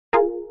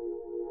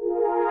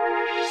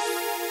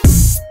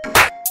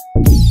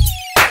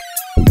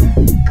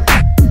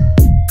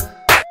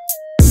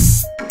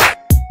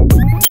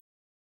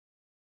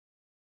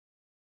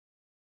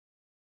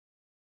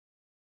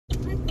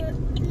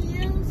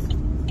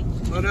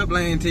What up,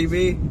 Lane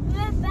TV?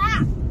 We're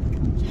back.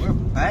 We're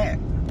back.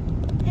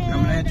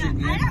 Coming at you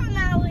again. I don't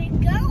know where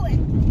we're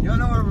going. You don't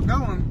know where we're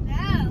going?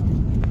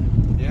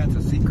 No. Yeah, it's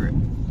a secret.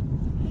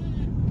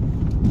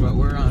 But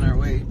we're on our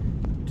way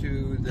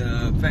to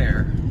the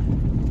fair.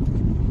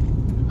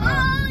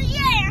 Oh,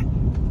 yeah.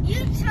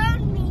 You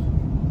told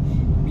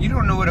me. You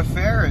don't know what a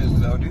fair is,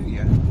 though, do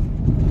you?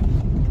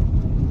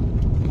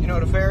 You know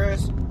what a fair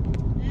is?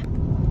 Yeah.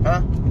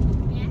 Huh?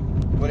 Yeah.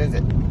 What is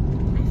it?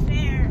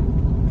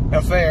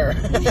 A fair.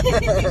 A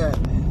fair.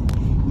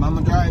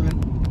 Mama driving.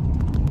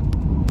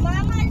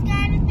 Mama's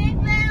got a big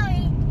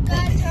belly.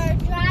 Got her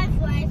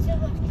driveway to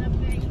the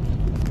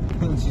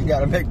big. She's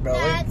got a big belly.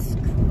 That's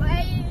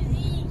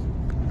crazy.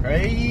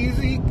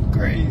 Crazy,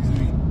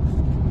 crazy.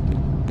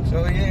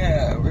 So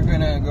yeah, we're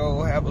gonna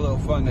go have a little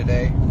fun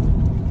today.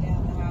 Get out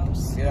of the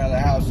house. Get out of the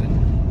house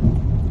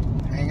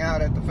and hang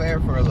out at the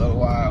fair for a little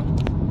while.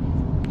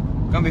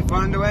 Gonna be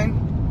fun, Dwayne?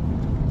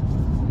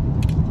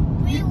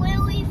 We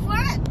will be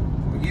fun.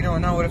 You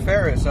don't know what a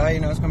fair is, so how you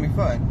know it's gonna be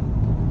fun?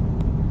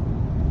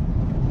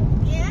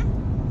 Yeah.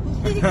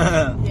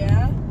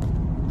 Yeah.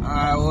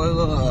 Alright,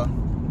 we'll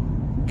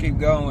keep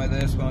going with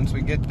this once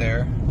we get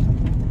there.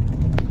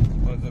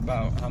 What's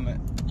about how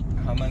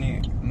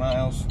many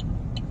miles?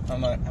 How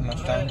much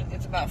time?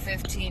 It's about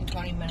 15,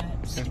 20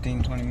 minutes.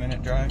 15, 20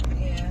 minute drive?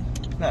 Yeah.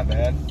 Not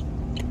bad.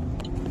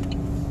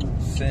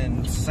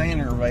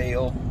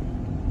 Centerville.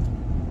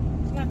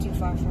 It's not too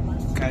far from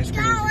us. Kind of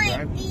Gotta crazy wait,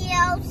 drive.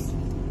 Theos.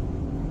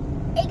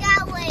 You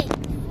gotta wait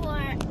for.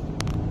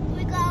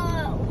 You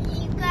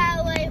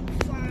gotta wait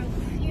for a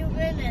few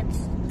minutes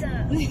to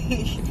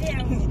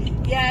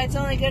film. Yeah, it's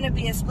only going to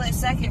be a split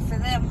second for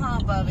them, huh,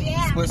 Bubby?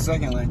 Yeah. Split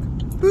second, like,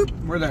 boop,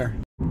 we're there.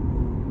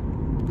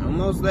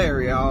 Almost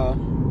there, y'all.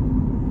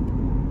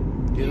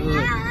 Get a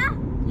little,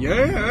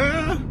 Yeah.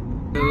 yeah.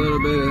 Get a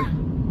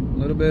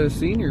little bit of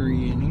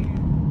scenery in here.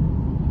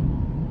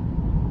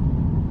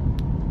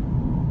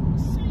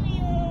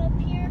 Sitting up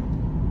here.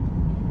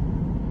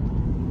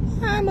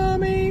 Hi,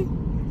 mommy.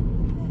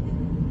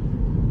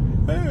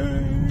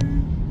 Hey.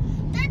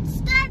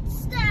 That's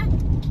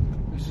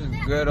This is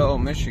good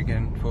old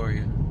Michigan for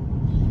you.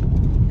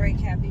 Break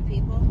happy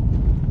people.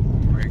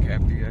 Break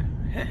happy, yeah.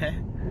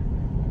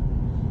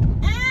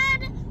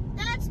 And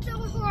that's the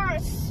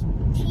horse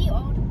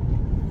field.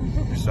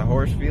 It's a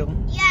horse field.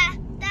 Yeah,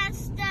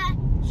 that's the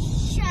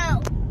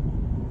show.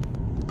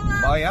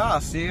 Oh yeah,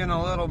 I'll see you in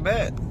a little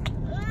bit.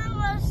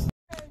 Almost.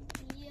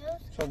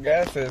 So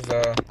gas is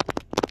I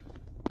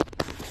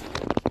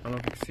don't know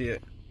if you can see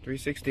it,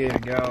 $3.68 a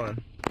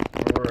gallon.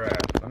 Where we're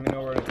at. Let me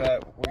know where it's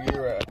at, where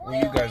you're at, where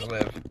you guys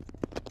live.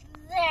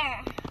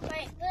 There,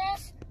 like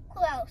this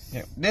close.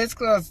 Yeah, this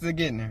close to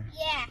getting there.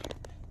 Yeah,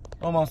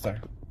 Almost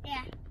there.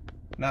 yeah.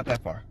 Not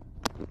that far.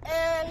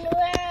 And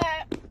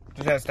we're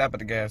Just have to stop at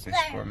the gas station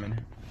for a minute.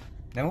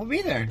 Then we'll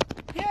be there.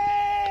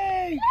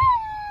 Yay!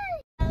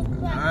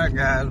 Alright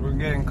guys, we're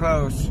getting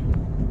close.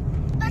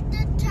 But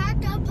the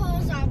taco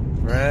poles are.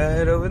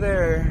 Right over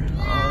there.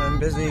 All them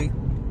busy,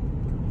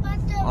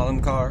 all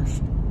them cars.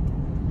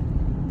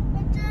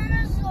 But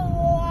there's a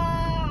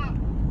lot.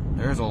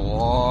 There's a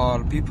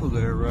lot of people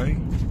there, right?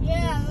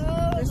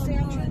 Yeah, This there's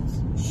a lot.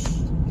 entrance.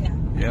 Yeah.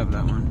 Yeah,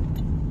 that one.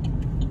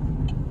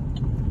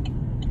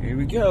 Here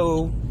we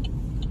go.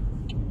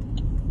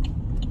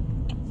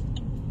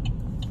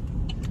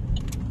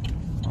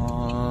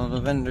 All the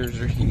vendors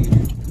are here.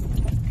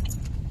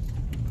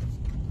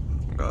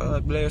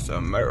 God bless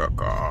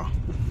America.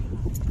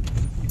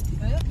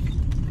 Oops.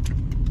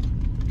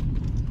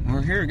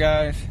 We're here,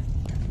 guys.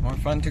 More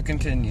fun to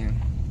continue.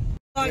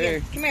 Oh, Hey, yeah.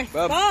 Come here.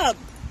 Bub. Bub.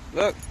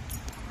 Look,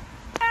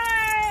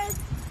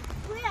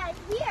 We are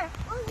here.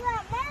 Who's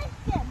that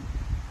American?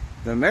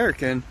 the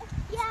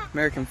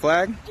American Yeah,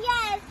 flag.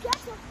 yeah, it's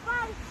just a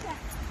function.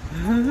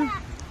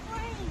 That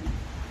plane.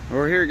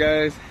 We're here,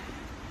 guys.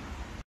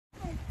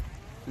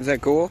 Is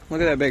that cool?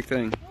 Look at that big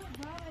thing.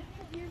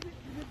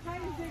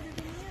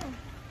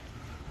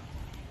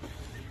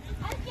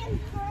 I can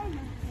turn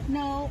it.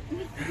 No.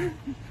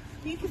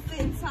 You can fit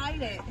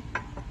inside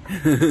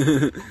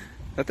it.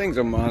 That thing's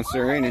a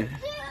monster, ain't it? Dude,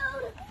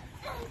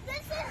 this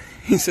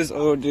is. He says,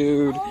 oh,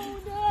 dude. Oh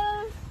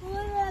no!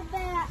 Look at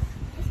that.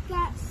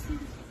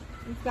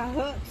 It's got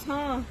hooks,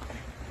 huh?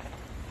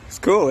 It's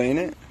cool, ain't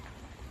it?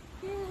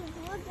 Dude,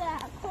 look at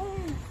that.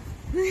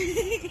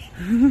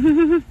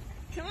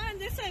 Come on,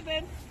 this way,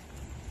 babe.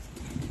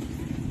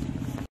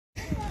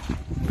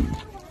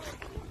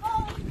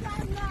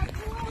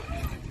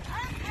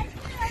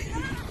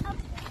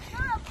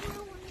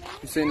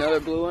 You see another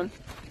blue one?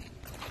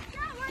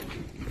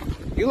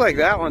 You like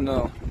that one,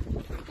 though.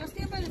 Go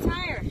stand by the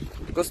tire.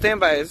 Go stand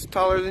by it. It's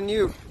taller than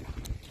you.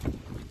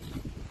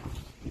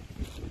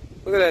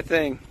 Look at that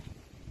thing.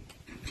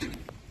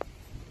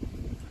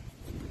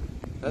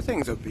 That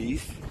thing's a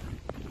beast.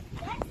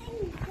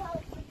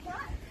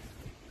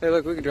 Hey,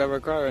 look, we can drive our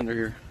car under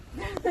here.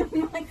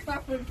 My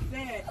car would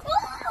fit.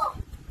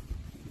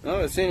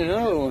 Oh, I've seen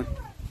another one.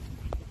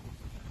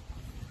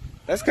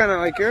 That's kind of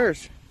like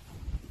yours.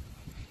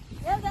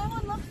 Yeah, that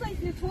one looks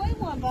like your toy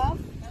one, Bob.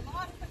 I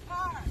lost the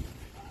car.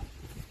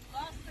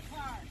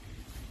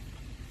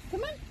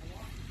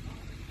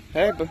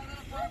 Hey, but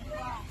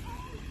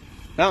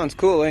that one's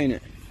cool, ain't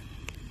it?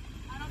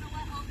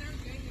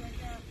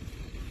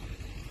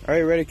 Are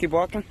you ready to keep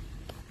walking?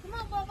 Come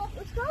on, Bubba.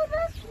 Let's go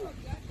this one.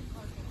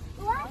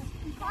 What?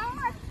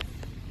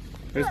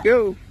 Let's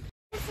go.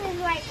 This is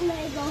like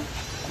Mago.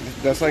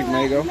 That's like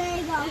Mago.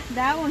 Mago.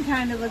 That one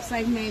kind of looks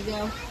like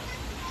Mago.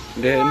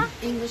 Did?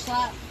 English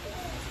lap.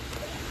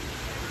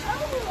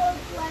 Oh,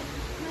 looks like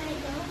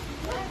Mago.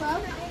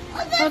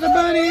 Oh, the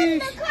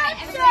bunnies. The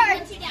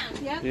concert.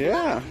 Yep.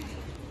 Yeah.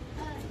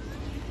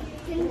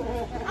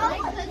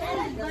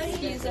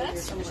 Excuse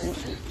us.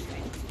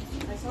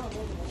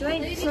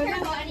 Dwayne, slow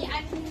down.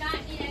 I do not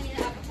need any of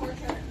that before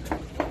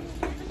church.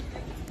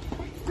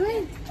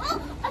 Dwayne.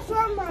 Oh, I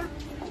found mine.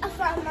 I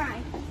found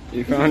mine.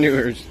 You found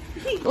yours.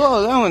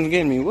 Oh, that one's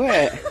getting me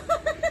wet.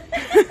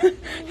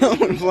 That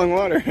one flung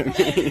water at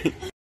me.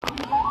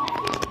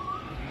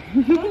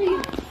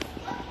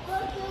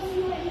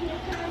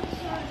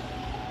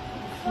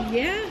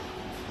 Yeah.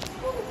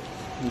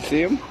 You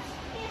see him?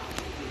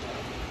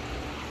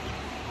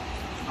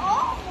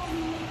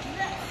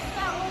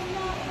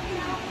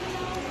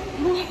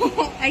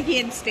 I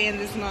can't stand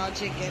the small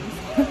chickens.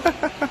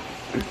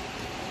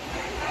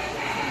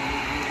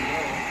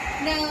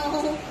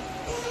 No.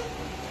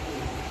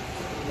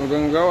 We're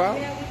gonna go out?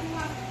 Yeah, we can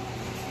walk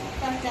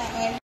back that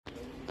way.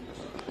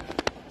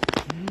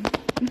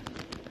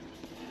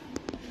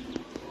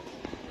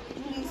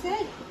 What do you say?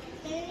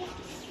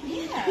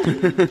 Yeah.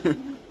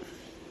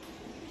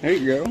 There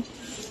you go.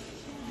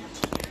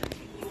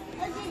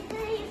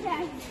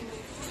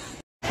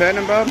 Pet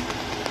him, Bob?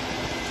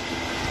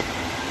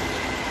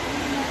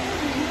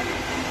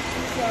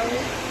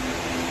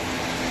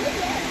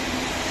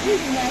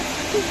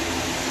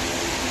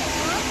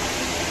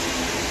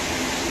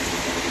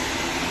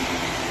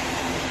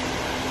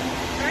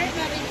 Alright,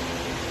 buddy.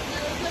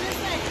 Now let's go this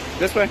way.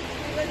 This way.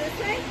 Go this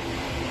way?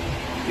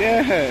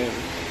 Yeah.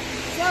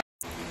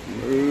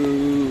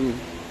 Moo.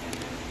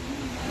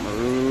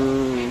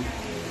 Moo.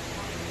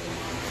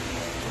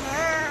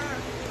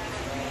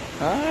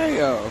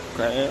 Hi,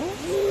 okay.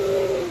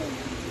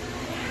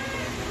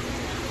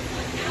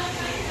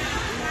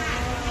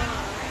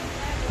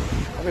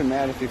 I'd be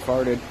mad if he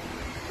farted.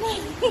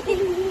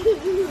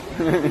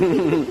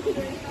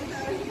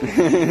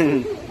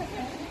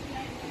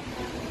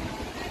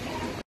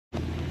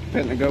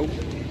 Petting the goat.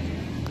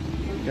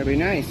 That'd be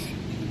nice.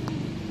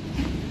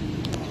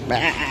 I'm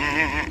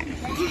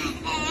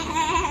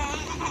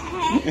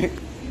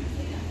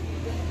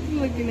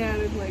looking at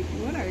him like,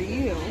 what are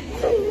you?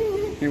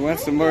 He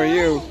wants some more of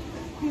you.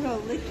 He's gonna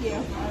lick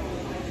you.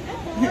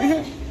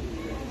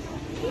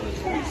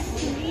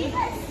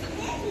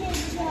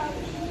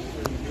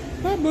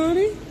 Hi,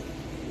 buddy.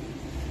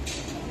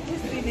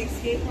 Must be an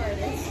escape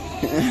artist.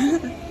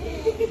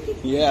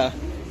 Yeah.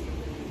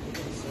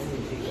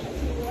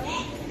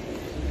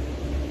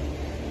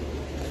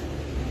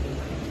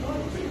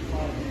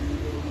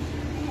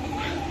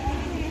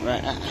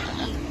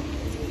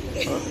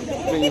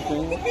 Finger,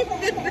 finger.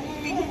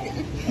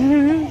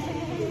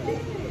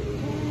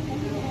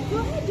 Go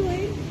ahead,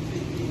 Dwayne.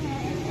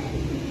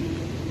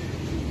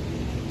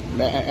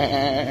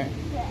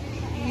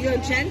 You're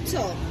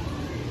gentle.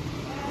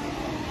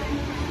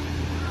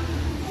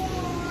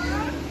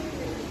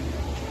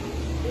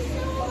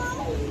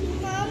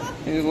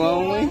 He's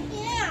lonely.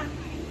 Yeah.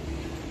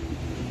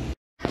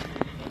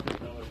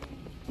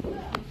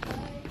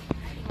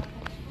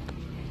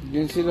 You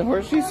can see the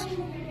horses?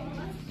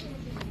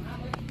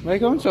 Why are you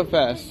going so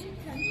fast?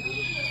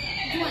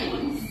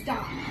 Dwayne,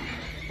 stop.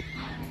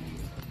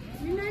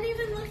 You're not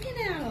even looking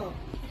at him.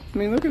 I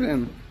mean, look at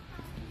him.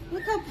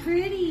 Look how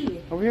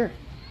pretty. Over here.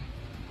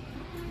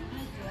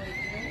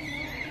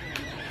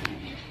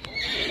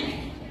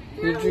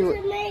 Did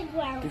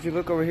you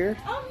look over here?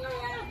 Oh, no,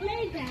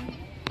 playground.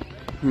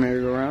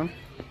 Merry-go-round.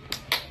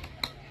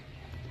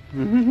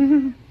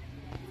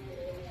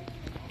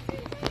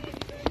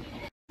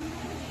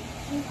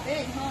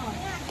 Big, huh?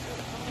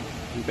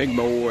 Big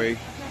boy.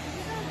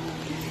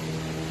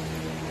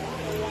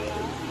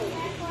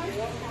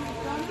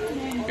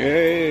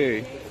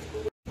 Hey.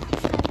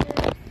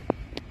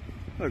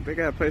 Look, they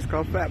got a place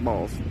called Fat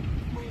Balls.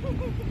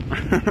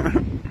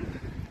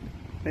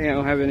 They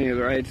don't have any of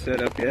the rides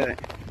set up yet.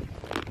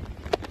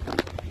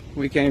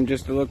 We came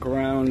just to look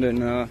around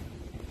and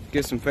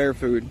get some fair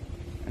food.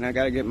 And I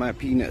gotta get my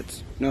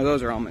peanuts. No,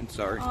 those are almonds,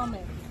 sorry.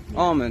 Almond.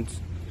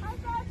 Almonds.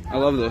 I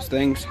love those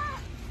things.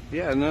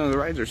 Yeah, none of the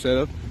rides are set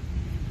up.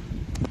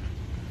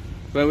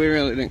 But we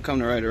really didn't come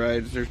to ride the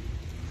rides. They're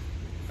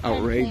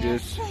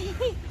outrageous.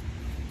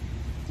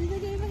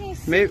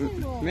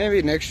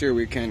 Maybe next year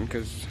we can,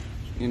 because,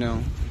 you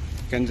know,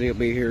 Kenzie will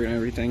be here and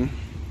everything.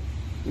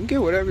 You can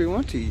get whatever you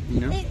want to eat, you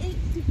know?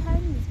 It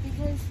depends,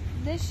 because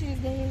this year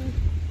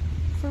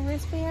for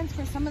wristbands,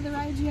 for some of the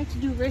rides, you have to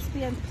do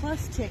wristbands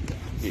plus tickets.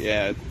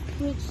 Yeah,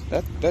 Which,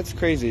 that's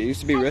crazy. It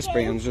used to be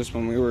wristbands just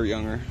when we were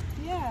younger.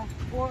 yeah,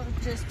 or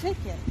just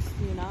tickets,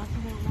 you know, if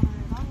you don't want to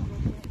ride all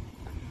of it.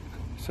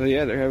 So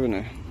yeah, they're having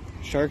a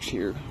sharks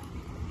here.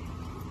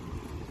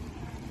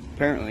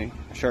 Apparently,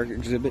 a shark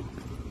exhibit.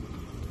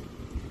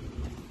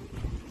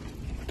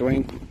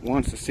 Dwayne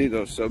wants to see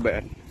those so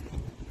bad,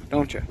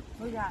 don't you?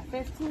 We got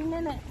 15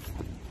 minutes.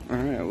 All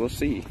right, we'll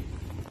see.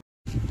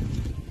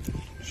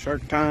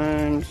 Shark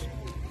times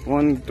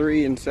 1,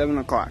 3, and 7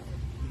 o'clock.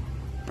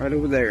 Right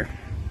over there,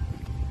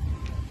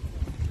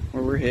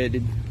 where we're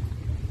headed.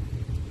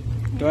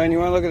 Dwayne, you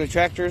want to look at the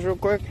tractors real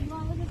quick? You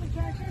want to look at the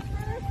tractors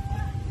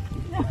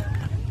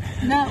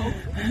first?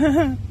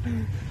 No.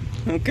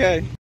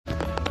 Okay.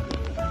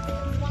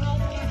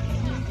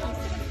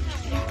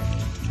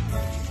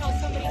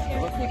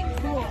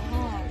 Cool,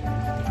 huh?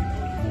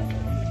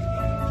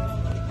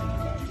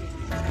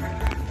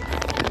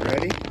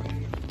 Ready?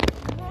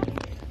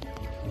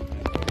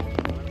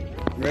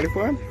 Ready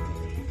for him?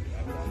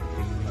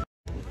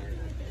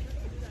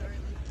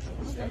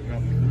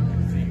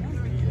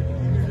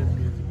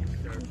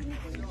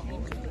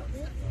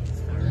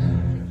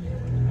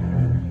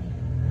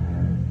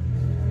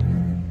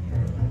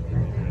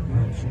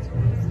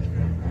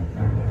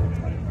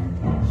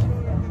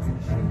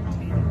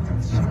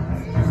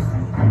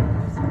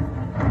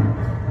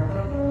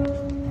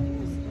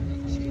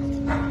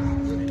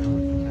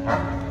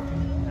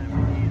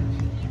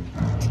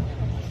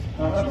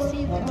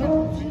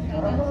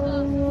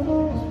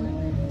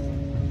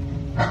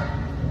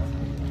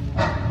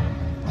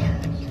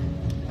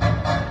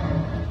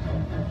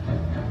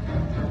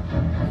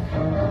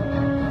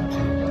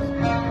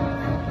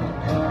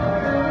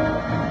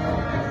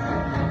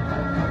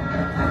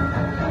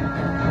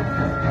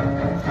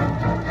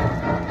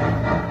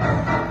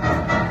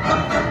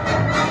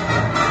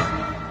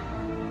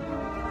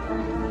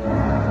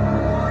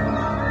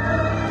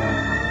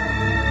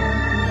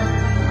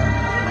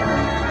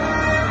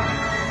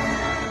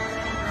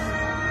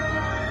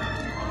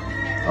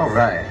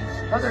 Alright,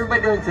 how's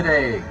everybody doing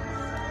today?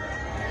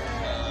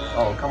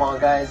 Oh, come on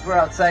guys, we're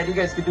outside, you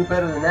guys could do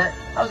better than that.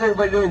 How's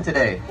everybody doing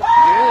today?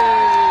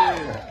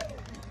 Yeah.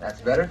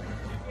 That's better.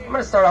 I'm going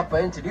to start off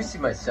by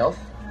introducing myself.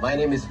 My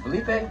name is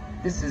Felipe,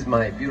 this is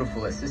my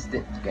beautiful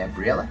assistant,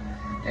 Gabriela.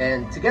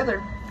 And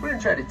together, we're going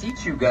to try to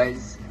teach you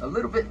guys a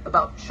little bit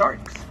about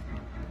sharks.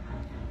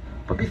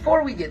 But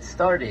before we get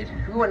started,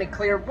 we want to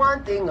clear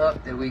one thing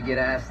up that we get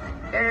asked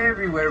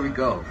everywhere we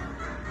go.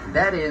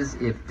 That is,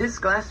 if this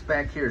glass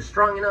back here is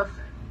strong enough,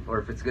 or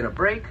if it's gonna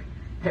break,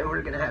 and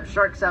we're gonna have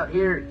sharks out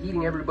here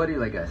eating everybody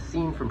like a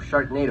scene from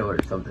Sharknado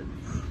or something.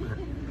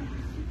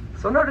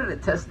 So in order to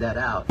test that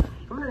out,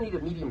 I'm gonna need a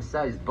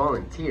medium-sized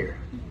volunteer.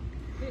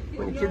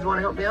 When the kids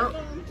wanna help me out?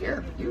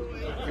 Yeah, you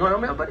wanna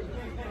help me out, buddy?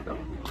 No?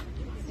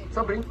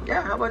 Somebody?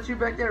 Yeah, how about you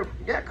back there?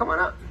 Yeah, come on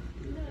up.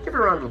 Give it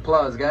a round of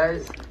applause,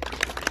 guys.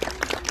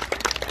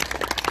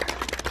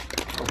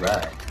 All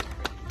right.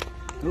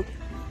 Oop.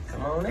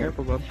 Come on in.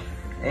 Careful, bub.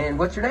 And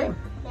what's your name?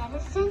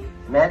 Madison?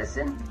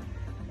 Madison?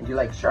 And you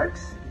like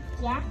sharks?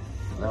 Yeah.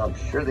 Well, I'm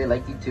sure they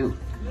like you too.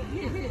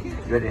 You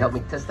ready to help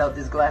me test out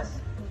this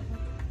glass?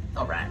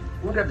 All right.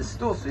 I'm gonna grab the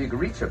stool so you can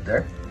reach up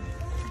there.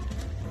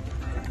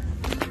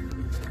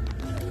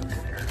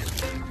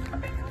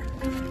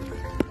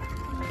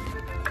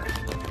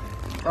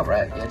 All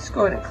right, yeah, just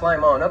go ahead and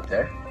climb on up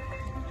there.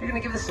 You're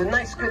gonna give this a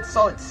nice, good,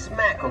 solid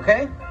smack,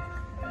 okay?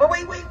 But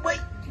wait.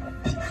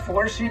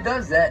 Before she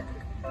does that,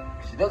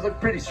 she does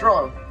look pretty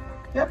strong.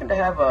 You happen to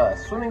have a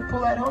swimming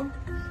pool at home?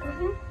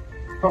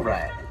 Mm-hmm. All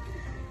right.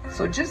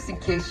 So just in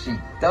case she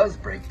does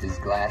break this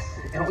glass,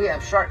 and we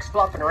have sharks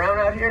flopping around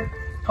out here,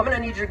 I'm gonna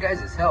need your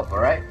guys' help, all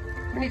right?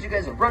 I'm gonna need you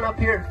guys to run up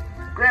here,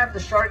 grab the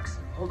sharks,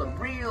 hold them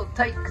real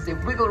tight because they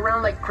wiggle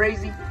around like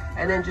crazy,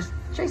 and then just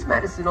chase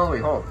Madison all the way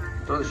home.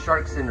 Throw the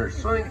sharks in her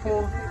swimming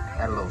pool,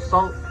 add a little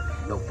salt,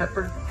 a little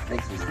pepper,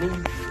 make some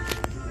sneeze.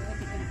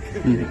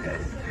 Get it,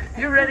 guys.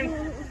 You ready?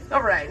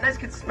 All right, nice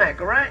good smack,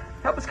 all right?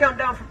 Help us count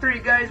down from 3,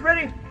 guys.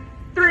 Ready?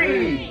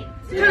 3,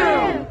 2,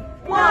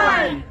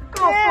 1,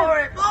 go for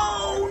it.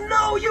 Oh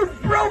no, you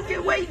broke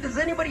it. Wait, does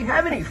anybody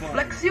have any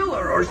Flex Seal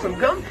or some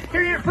gum?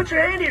 Here, put your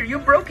hand here. You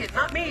broke it,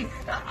 not me.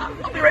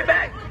 I'll be right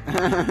back.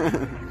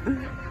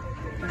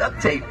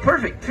 Duct tape,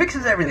 perfect,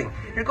 fixes everything.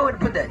 Here, go ahead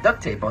and put that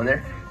duct tape on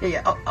there.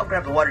 Yeah, I'll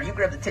grab the water, you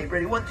grab the tape.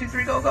 Ready, 1, 2,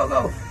 3, go. Oh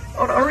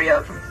no, hurry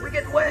up, we're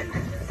getting wet. I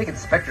think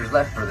Inspector's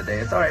left for the day,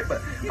 it's all right,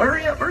 but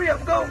hurry up,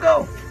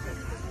 go.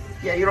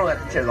 Yeah, you don't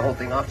have to tear the whole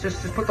thing off,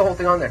 just put the whole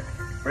thing on there.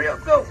 Hurry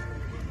up, go.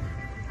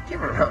 Give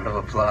her a round of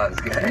applause,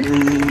 guys. All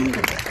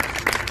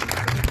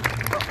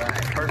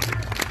right, perfect.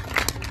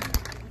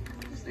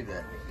 Just do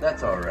that.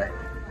 That's all right.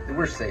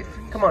 We're safe.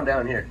 Come on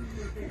down here.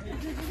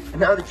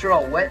 Now that you're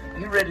all wet,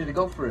 you ready to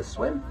go for a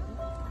swim?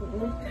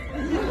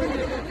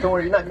 Don't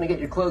worry, you're not going to get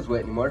your clothes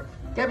wet anymore.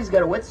 Gabby's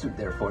got a wetsuit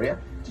there for you.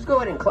 Just go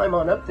ahead and climb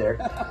on up there.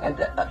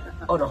 And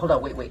oh no, hold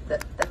on, wait.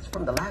 That's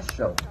from the last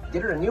show.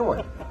 Get her a new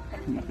one.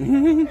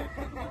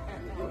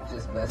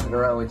 Just messing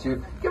around with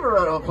you. Give her a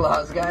round of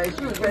applause, guys.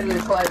 She was ready to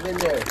climb in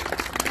there.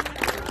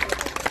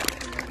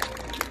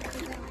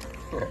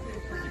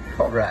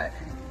 All right.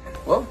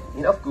 Well,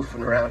 enough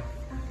goofing around.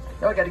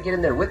 Now I got to get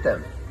in there with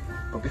them.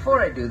 But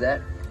before I do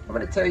that, I'm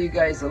going to tell you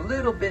guys a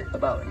little bit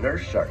about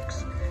nurse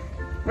sharks.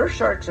 Nurse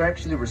sharks are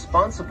actually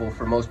responsible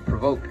for most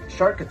provoked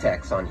shark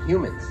attacks on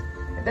humans.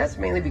 And that's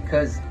mainly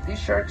because these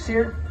sharks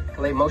here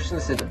lay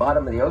motionless at the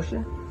bottom of the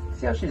ocean?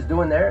 See how she's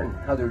doing there and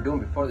how they were doing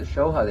before the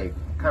show, how they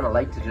kind of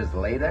like to just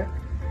lay there?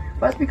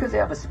 Well, that's because they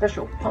have a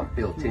special pump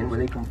built in where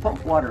they can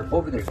pump water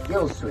over their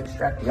gills to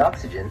extract the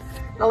oxygen.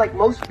 Not like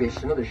most fish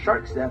and other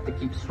sharks that have to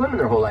keep swimming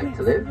their whole life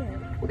to live.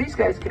 Well, these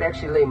guys could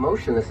actually lay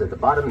motionless at the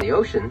bottom of the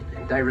ocean,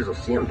 and divers will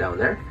see them down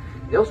there.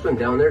 They'll swim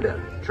down there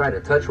to try to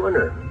touch one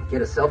or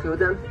get a selfie with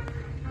them.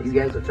 These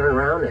guys will turn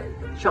around and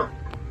chomp.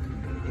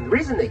 And the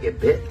reason they get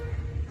bit,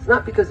 it's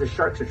not because the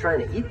sharks are trying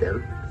to eat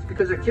them, it's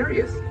because they're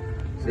curious.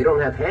 So they don't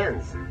have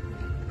hands.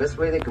 The best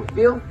way they can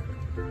feel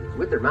is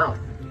with their mouth.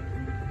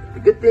 The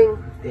good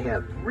thing, they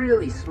have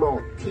really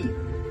small teeth.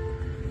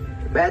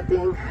 The bad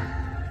thing,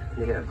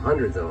 they have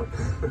hundreds of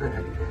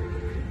them.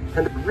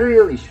 And they're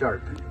really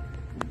sharp.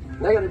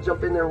 And I gotta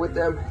jump in there with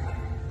them.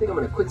 I think I'm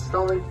gonna quit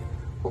stalling.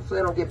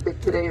 Hopefully I don't get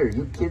bit today, or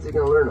you kids are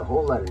gonna learn a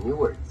whole lot of new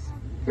words.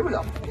 Here we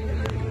go.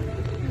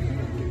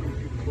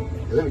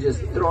 And let me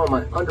just throw on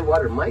my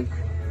underwater mic,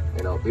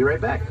 and I'll be right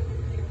back.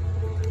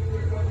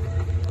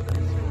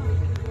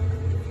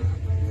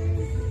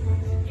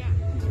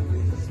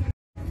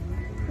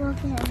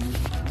 Okay.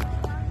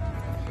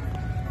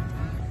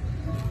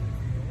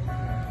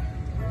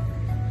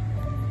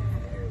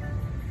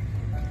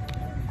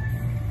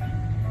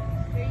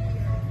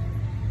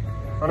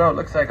 Oh no, it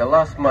looks like I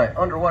lost my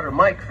underwater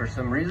mic for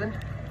some reason.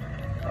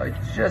 I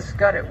just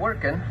got it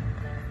working.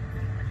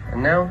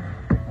 And now...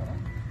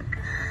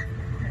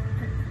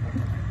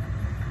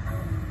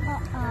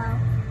 Uh-oh.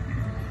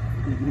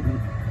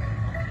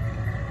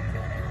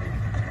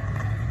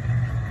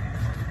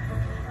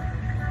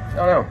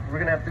 Oh no, we're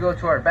gonna have to go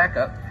to our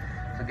backup.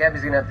 So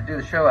Gabby's gonna have to do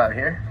the show out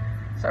here.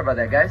 Sorry about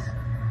that, guys.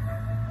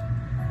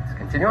 Let's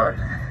continue on.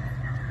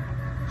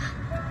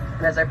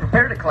 And as I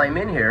prepare to climb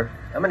in here,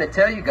 I'm gonna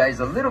tell you guys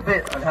a little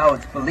bit on how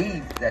it's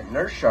believed that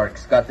nurse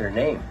sharks got their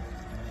name.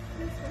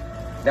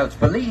 Now, it's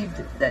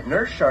believed that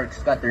nurse sharks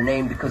got their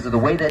name because of the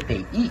way that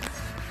they eat.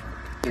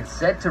 It's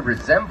said to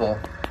resemble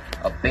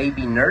a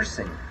baby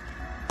nursing.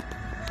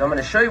 So I'm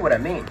gonna show you what I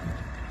mean.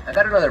 I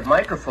got another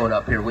microphone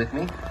up here with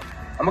me.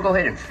 I'm gonna go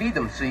ahead and feed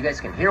them so you guys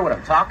can hear what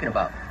I'm talking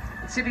about.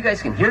 Let's see if you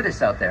guys can hear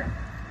this out there.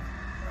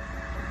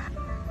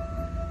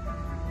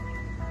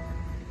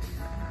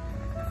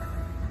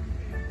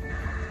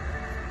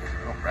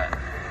 All right.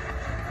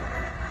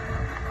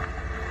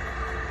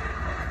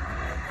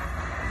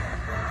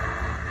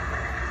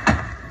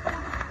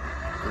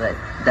 So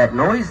that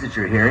noise that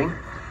you're hearing,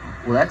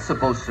 well, that's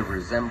supposed to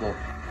resemble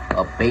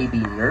a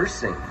baby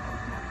nursing.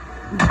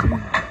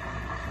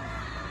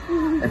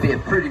 That'd be a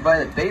pretty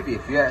violent baby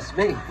if you ask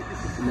me.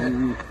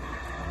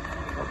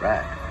 All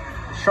right.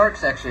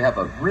 Sharks actually have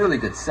a really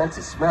good sense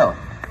of smell.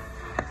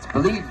 It's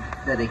believed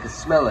that they can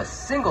smell a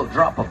single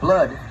drop of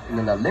blood in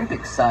an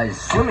Olympic-sized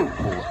swimming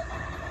pool.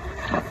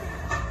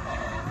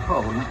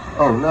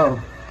 Oh no.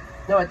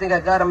 No, I think I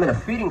got them in a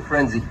feeding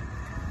frenzy.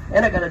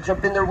 And I gotta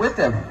jump in there with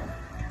them.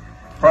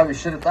 Probably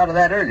should have thought of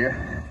that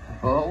earlier.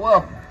 Oh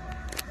well.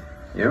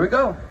 Here we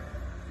go.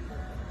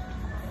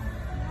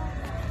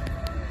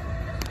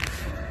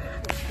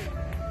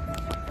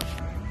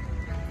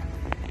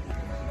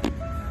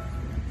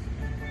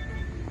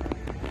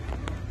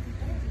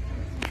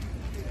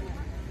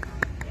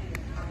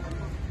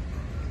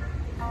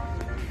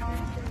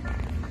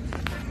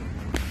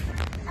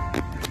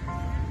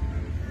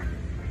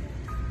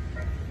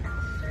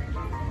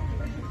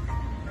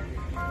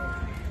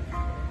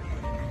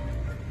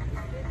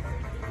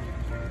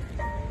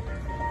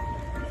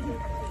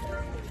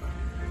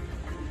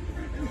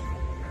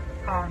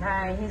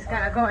 Alright, he's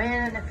gonna go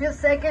in a few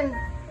seconds.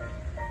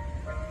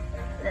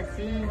 Let's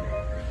see.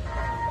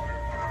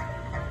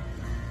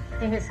 I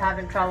think he's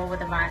having trouble with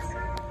the mask.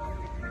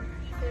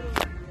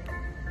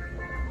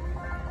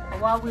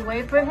 While we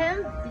wait for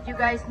him, did you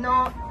guys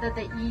know that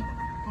they eat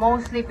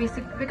mostly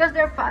because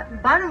they're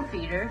bottom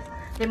feeders?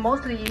 They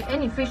mostly eat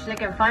any fish they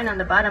can find on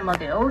the bottom of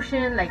the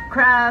ocean, like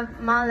crab,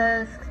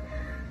 mollusks,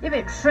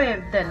 even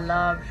shrimp. They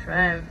love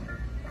shrimp,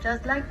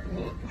 just like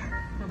me.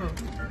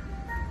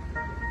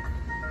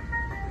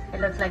 It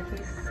looks like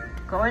he's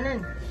going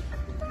in.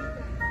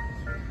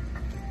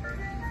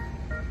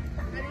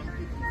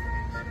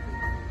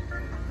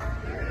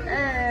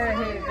 There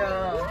he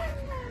goes.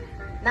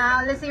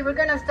 Now let's see, we're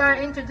gonna start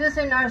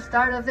introducing our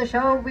start of the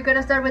show. We're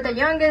gonna start with the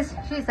youngest.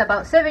 She's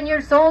about 7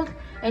 years old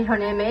and her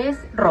name is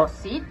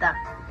Rosita.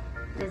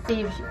 Let's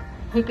see if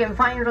he can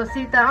find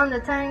Rosita on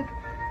the tank.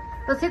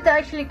 Rosita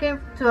actually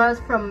came to us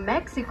from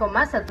Mexico,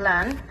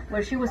 Mazatlan,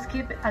 where she was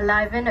kept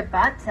alive in a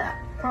bathtub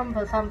from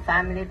some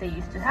family they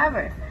used to have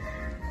her.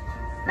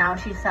 Now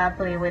she's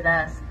happily with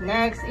us.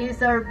 Next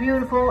is our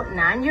beautiful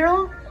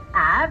 9-year-old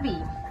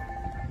Abby.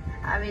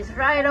 Abby's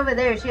right over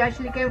there. She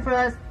actually came to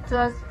us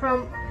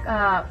from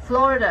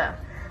Florida,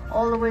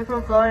 all the way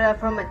from Florida,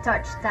 from a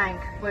touch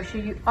tank where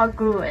she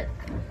outgrew it.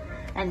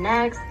 And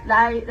next,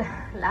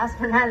 last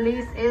but not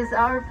least, is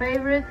our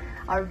favorite,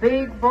 our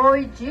big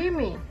boy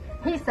Jimmy.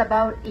 He's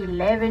about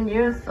 11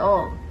 years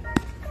old.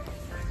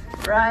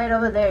 Right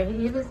over there.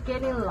 He is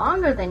getting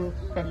longer than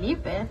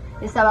Felipe.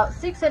 It's about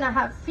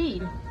 6.5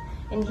 feet.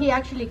 and he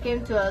actually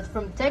came to us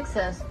from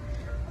Texas,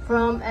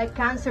 from a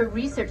cancer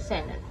research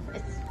center.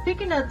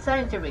 Speaking of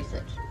scientific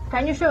research,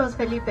 can you show us,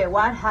 Felipe,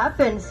 what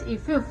happens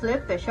if you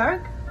flip a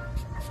shark?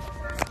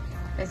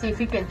 Let's see if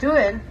he can do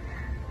it.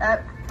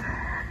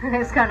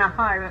 It's kind of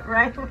hard,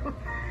 right?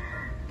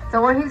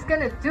 So what he's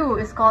gonna do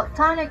is called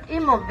tonic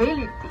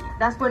immobility.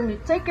 That's when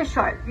you take a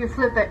shark, you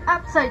flip it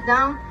upside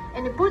down,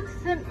 and it puts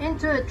them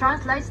into a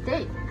trance-like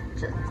state.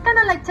 It's kind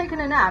of like taking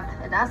a nap.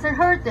 It doesn't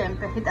hurt them,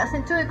 but if he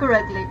doesn't do it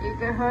correctly, you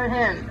can hurt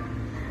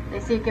him.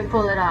 Let's see if he can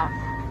pull it off.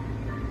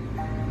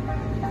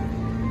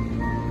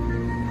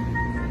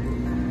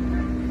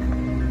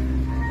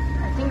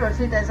 I think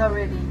Rosita's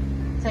already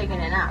taking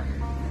a nap.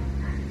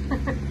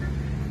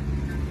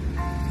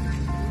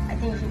 I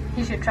think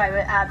he should try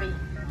with Abby.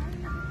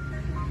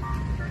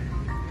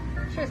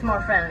 She's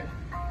more friendly.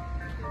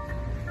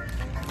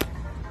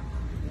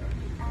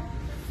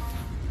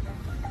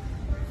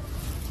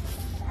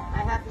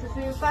 I have to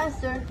swim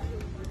faster.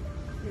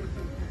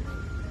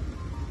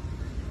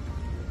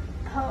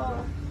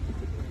 Oh,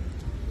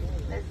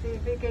 let's see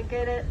if we can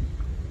get it.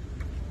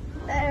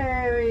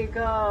 There we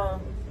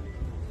go.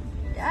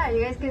 Yeah,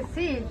 you guys can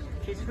see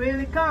she's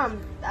really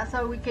calm. That's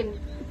how we can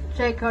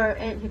check her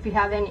if you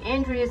have any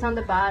injuries on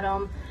the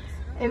bottom.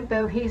 And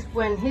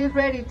when he's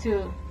ready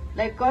to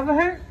let go of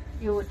her,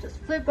 you would just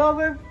flip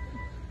over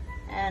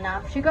and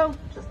off she goes,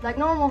 just like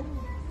normal.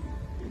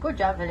 Good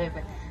job,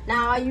 Felipe.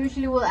 Now I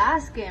usually will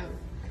ask him,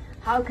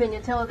 how can you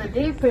tell the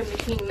difference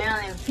between male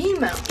and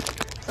female?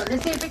 So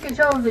let's see if we can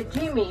show with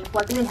Jimmy.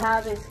 What they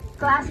have is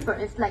clasper.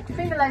 It's like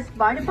fingerless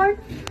body part.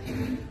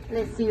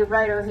 Let's see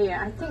right over here.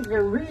 I think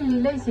they're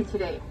really lazy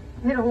today.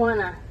 They don't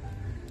wanna.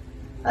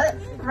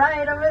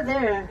 Right over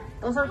there.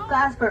 Those are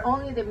clasper.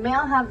 Only the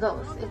male have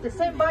those. It's the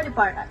same body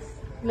part as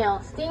male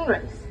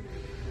stingrays.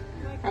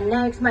 And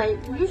next,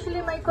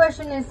 usually my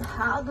question is,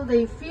 how do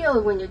they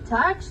feel when you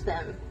touch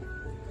them?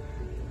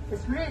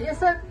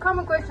 It's a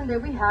common question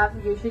that we have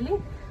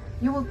usually.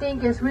 You will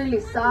think it's really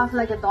soft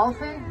like a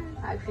dolphin.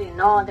 Actually,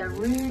 no, they're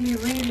really,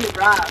 really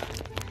rough.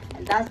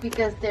 And that's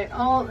because their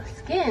all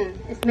skin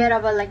is made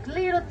of like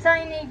little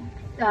tiny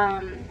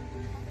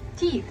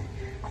teeth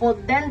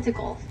called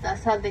denticles.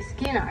 That's how the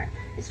skin are.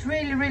 It's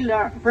really, really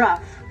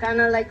rough,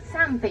 kind of like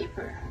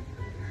sandpaper.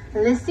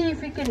 Let's see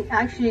if we can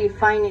actually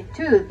find a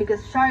tooth, because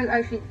sharks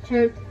actually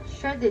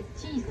shed the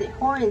teeth the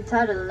whole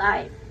entire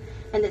life,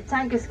 and the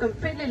tank is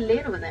completely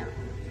lit with them.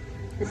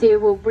 Let's see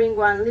if we'll bring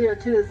one little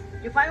tooth.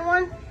 You find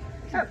one?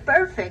 Oh,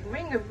 perfect.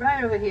 Bring it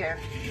right over here.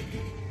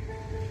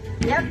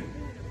 Yep,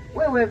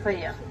 we'll wait for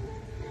you.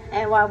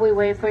 And while we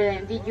wait for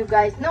them, did you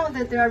guys know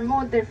that there are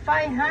more than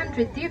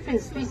 500 different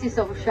species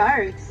of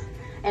sharks,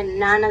 and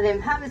none of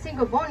them have a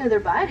single bone in their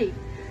body?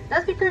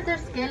 That's because their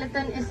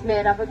skeleton is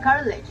made of a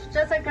cartilage,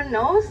 just like our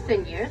nose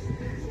and ears.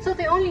 So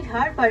the only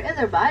hard part in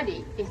their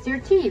body is their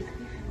teeth,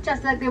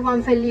 just like the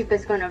one Felipe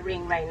is gonna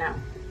bring right now.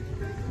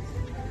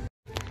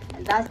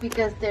 And that's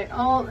because their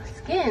all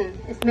skin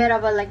is made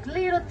of like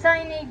little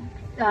tiny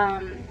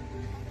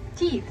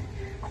teeth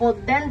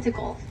called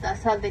denticles.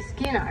 That's how the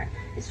skin are.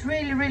 It's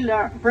really, really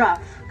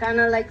rough, kind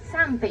of like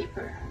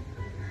sandpaper.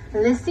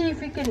 Let's see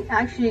if we can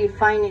actually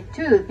find a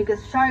tooth, because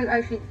sharks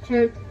actually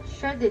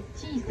shed the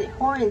teeth the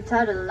whole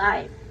entire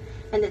life,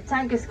 and the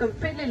tank is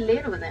completely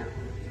lit with them.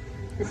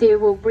 Let's see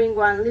if we'll bring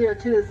one little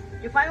tooth.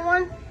 You find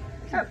one?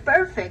 Oh,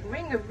 perfect.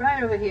 Bring it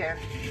right over here.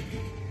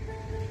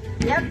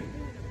 Yep,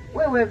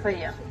 we'll wait for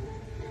you.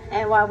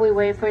 And while we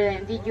wait for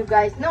them, did you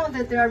guys know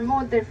that there are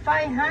more than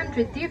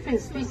 500 different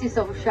species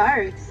of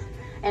sharks,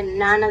 and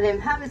none of them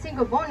have a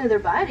single bone in their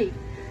body?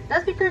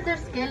 That's because their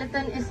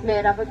skeleton is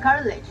made of a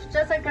cartilage,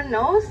 just like our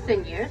nose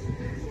and ears.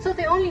 So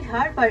the only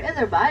hard part in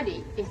their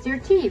body is their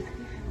teeth,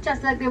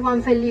 just like the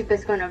one Felipe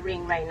is gonna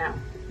bring right now.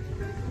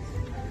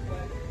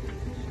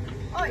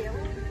 Oh yeah,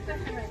 what was the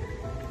question right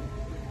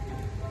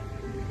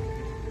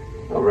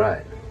now? All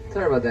right.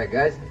 Sorry about that,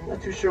 guys.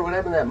 Not too sure what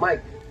happened to that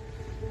mic.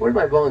 Where's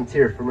my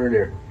volunteer from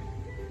earlier?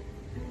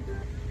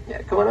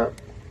 Yeah, come on up.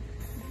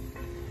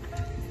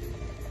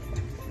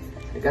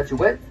 I got you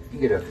wet. You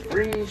get a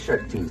free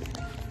shark tooth.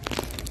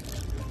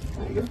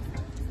 There you go.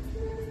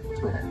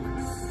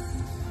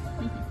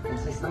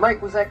 Since the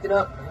mic was acting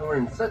up, and we're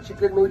in such a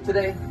good mood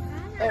today,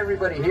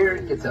 everybody here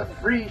gets a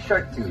free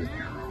shark tooth.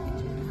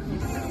 You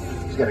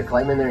just gotta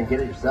climb in there and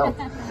get it yourself.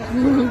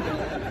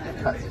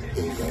 That's just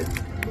kidding, guys.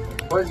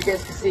 Well, as you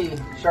guys can see,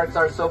 sharks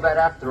aren't so bad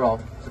after all.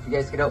 So if you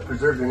guys could help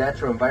preserve their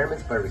natural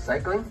environments by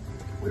recycling,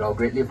 we'd all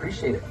greatly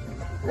appreciate it.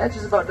 And that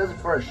just about does it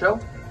for our show.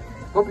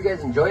 Hope you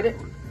guys enjoyed it.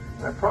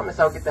 And I promise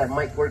I'll get that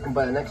mic working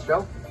by the next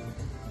show.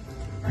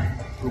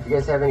 And if you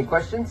guys have any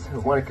questions or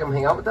want to come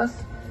hang out with us,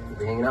 we'll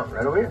be hanging out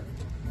right over here.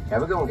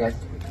 Have a good one, guys.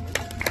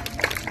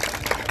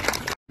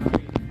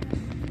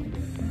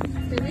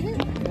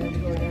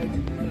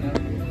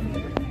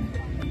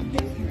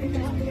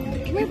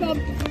 Come here, Bob.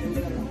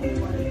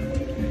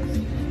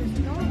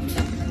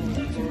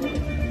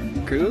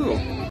 Cool.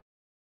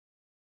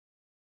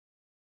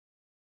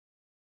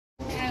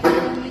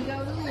 Let me go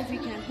if you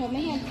can. Hold my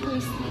hand,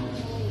 please.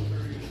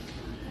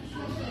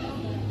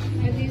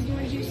 Are these the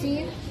ones you've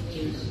seen?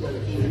 Yeah.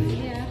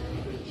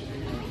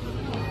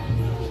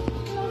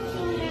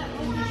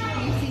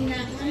 You seen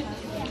that one?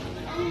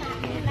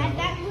 Like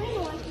that green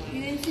one. You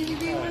didn't see the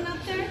green one up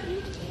there?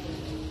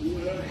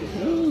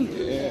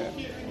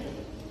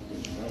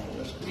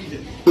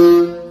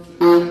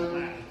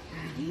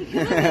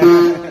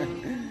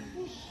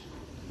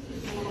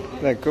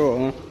 That cool,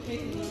 huh?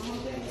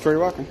 Free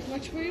walking.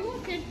 Watch where you're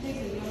walking.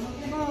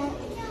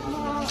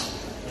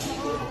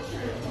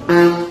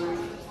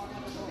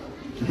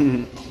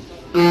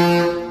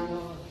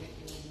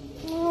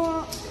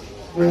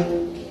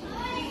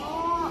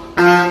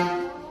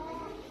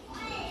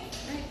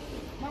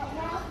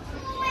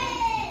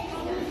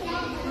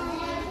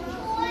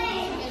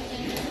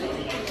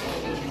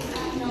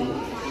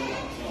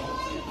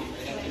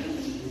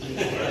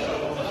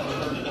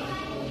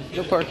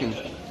 No parking.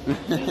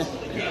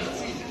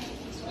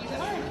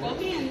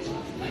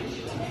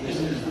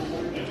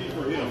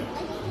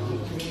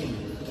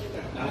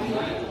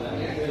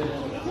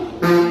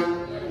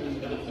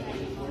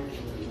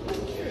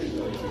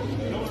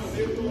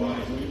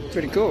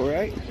 Pretty cool,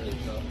 right?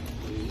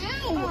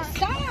 Ow,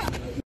 stop!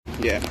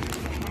 Yeah.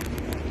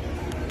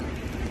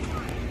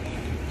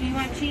 Do you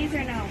want cheese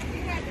or no?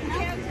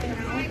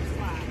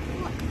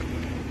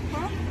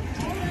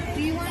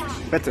 Do you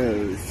want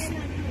Pretzels.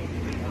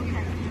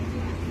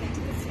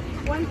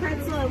 one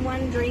pretzel and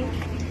one drink?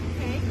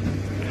 Okay.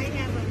 I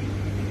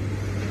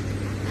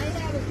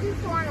have a 2,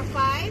 4, and a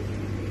 5.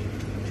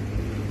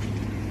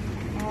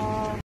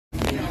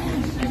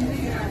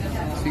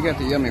 So you got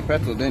the yummy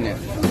pretzel, didn't you?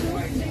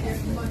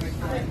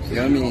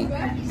 Yummy.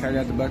 I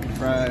got the bucket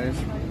fries.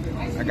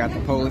 I got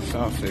the Polish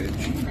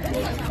sausage.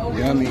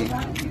 Yummy.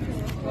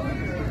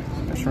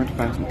 I'm trying to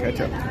find some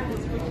ketchup.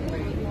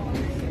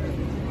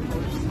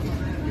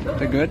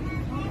 They're good?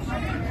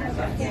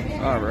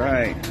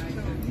 Alright.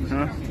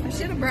 Huh? I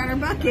should have brought our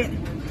bucket.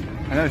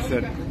 I know,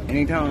 said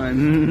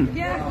anytime.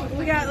 Yeah,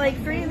 we got like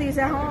 3 of these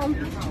at home.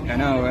 I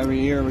know,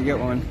 every year we get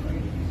one.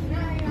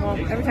 Well,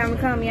 every time we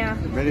come, yeah.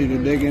 Ready to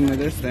dig into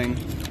this thing.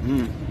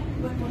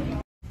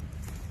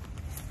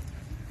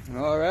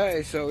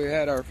 Alright, so we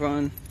had our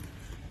fun.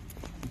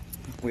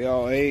 We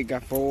all ate,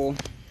 got full,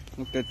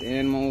 looked at the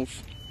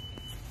animals.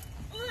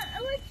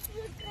 Let's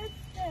look at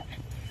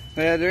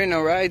the... Yeah, there ain't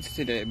no rides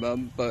today,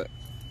 bub, but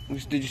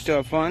did you still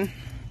have fun?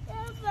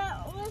 Yeah,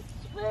 but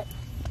let's...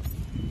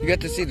 You got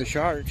to see the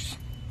sharks.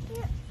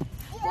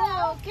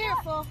 Whoa,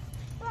 careful.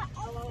 But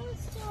I want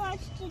to watch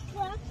the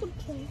tractor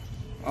pull.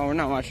 Oh, we're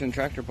not watching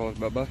tractor pulls,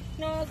 Bubba.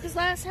 No, because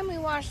last time we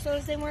watched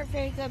those, they weren't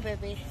very good,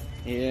 baby.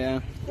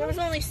 Yeah. There was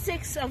only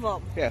 6 of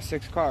them. Yeah,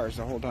 6 cars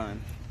the whole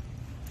time.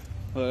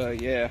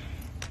 But yeah,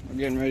 we're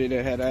getting ready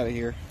to head out of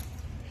here.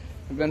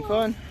 It's been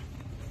fun.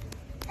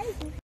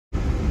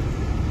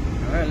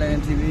 Alright,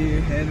 Land TV,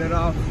 headed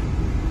off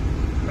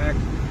back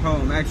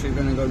home. Actually,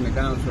 gonna go to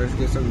McDonald's first,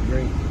 get something to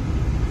drink.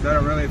 So I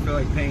don't really feel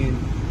like paying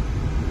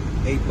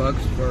 $8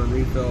 for a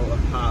refill of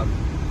pop.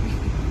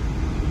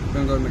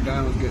 Gonna go to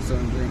McDonald's, get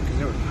something to drink,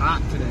 because it was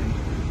hot today.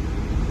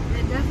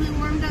 It definitely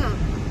warmed up.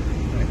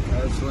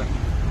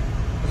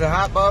 Was it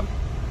hot, Bob?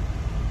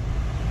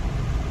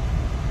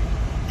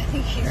 I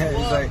think he's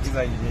he's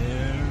like,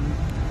 yeah.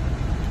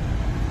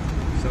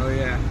 So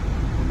yeah,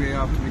 we'll be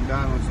off to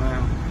McDonald's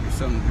now. Get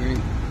something to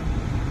drink.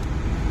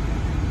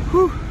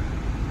 Whew.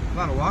 A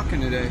lot of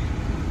walking today.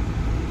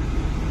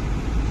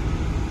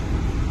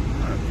 A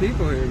lot of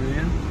people here,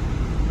 man.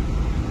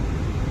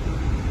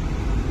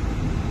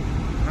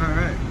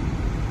 Alright.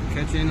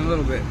 Catch you in a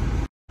little bit.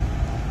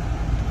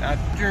 Got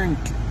to drink.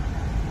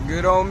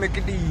 Good old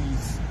Mickey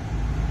D's.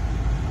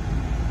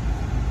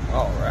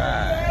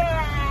 Alright.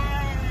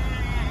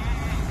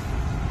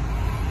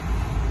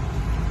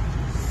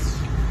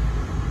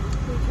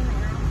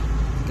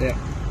 Yeah.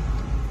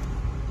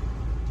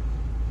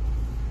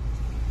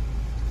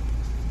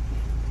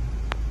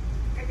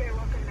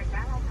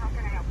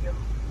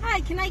 Hi,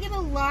 can I get a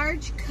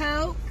large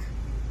Coke?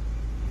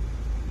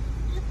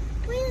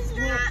 Please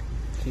not.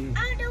 Tea.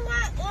 I don't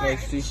want one.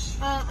 Iced tea.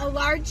 A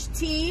large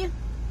tea.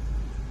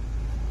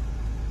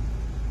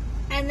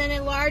 And then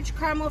a large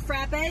caramel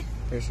frappe.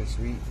 They're so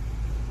sweet.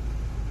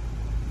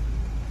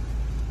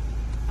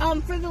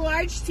 For the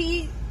large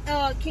tea,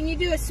 can you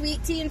do a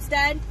sweet tea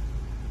instead?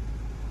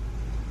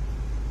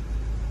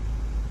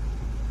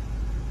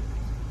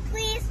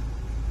 Please.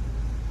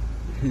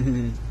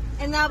 And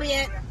that'll be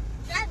it.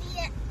 That'll be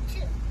it,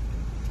 too.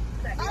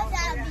 Oh,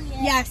 that'll be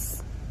it.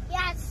 Yes.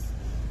 Yes.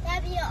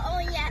 That'll be it. Oh,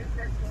 yes.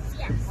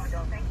 Yes.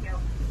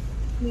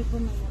 Can you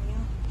put my money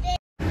out?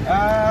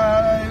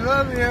 I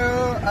love you,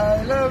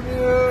 I love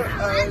you,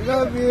 I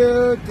love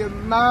you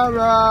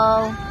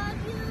tomorrow. Love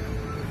you,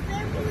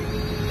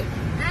 family.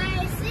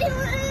 I see you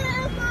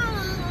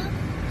tomorrow.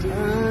 I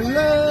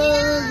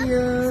love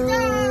you.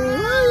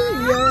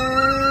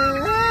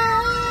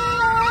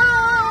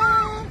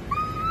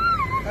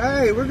 Yeah.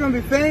 Hey, we're gonna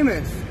be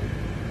famous.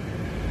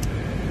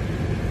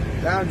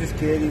 No, I'm just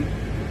kidding.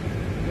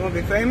 You wanna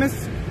be famous?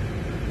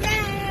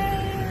 Yeah.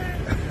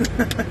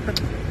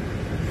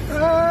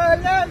 I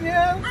love you.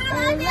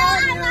 I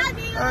love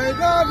you. I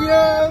love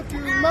you.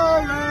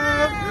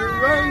 Tomorrow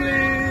you're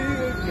only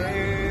a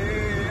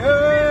day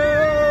away.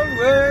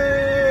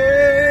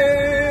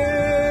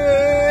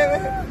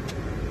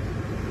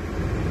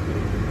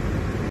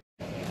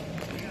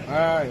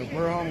 Alright,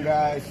 we're home,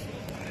 guys.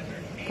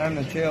 Time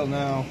to chill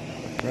now.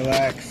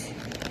 Relax.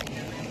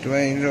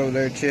 Dwayne's over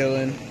there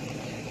chilling.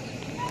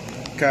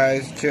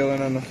 Kai's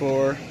chilling on the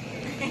floor.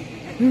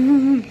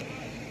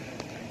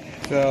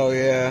 So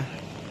yeah,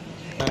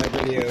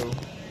 video.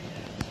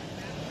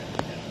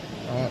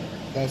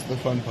 That's the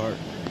fun part.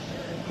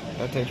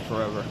 That takes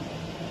forever.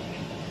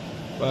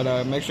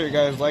 But make sure you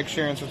guys like,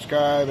 share, and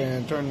subscribe,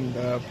 and turn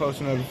the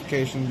post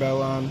notification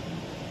bell on.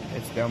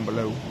 It's down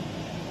below.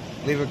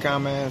 Leave a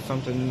comment,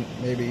 something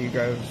maybe you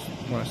guys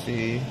want to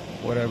see,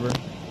 whatever.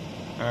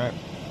 Alright.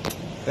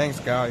 Thanks,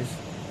 guys.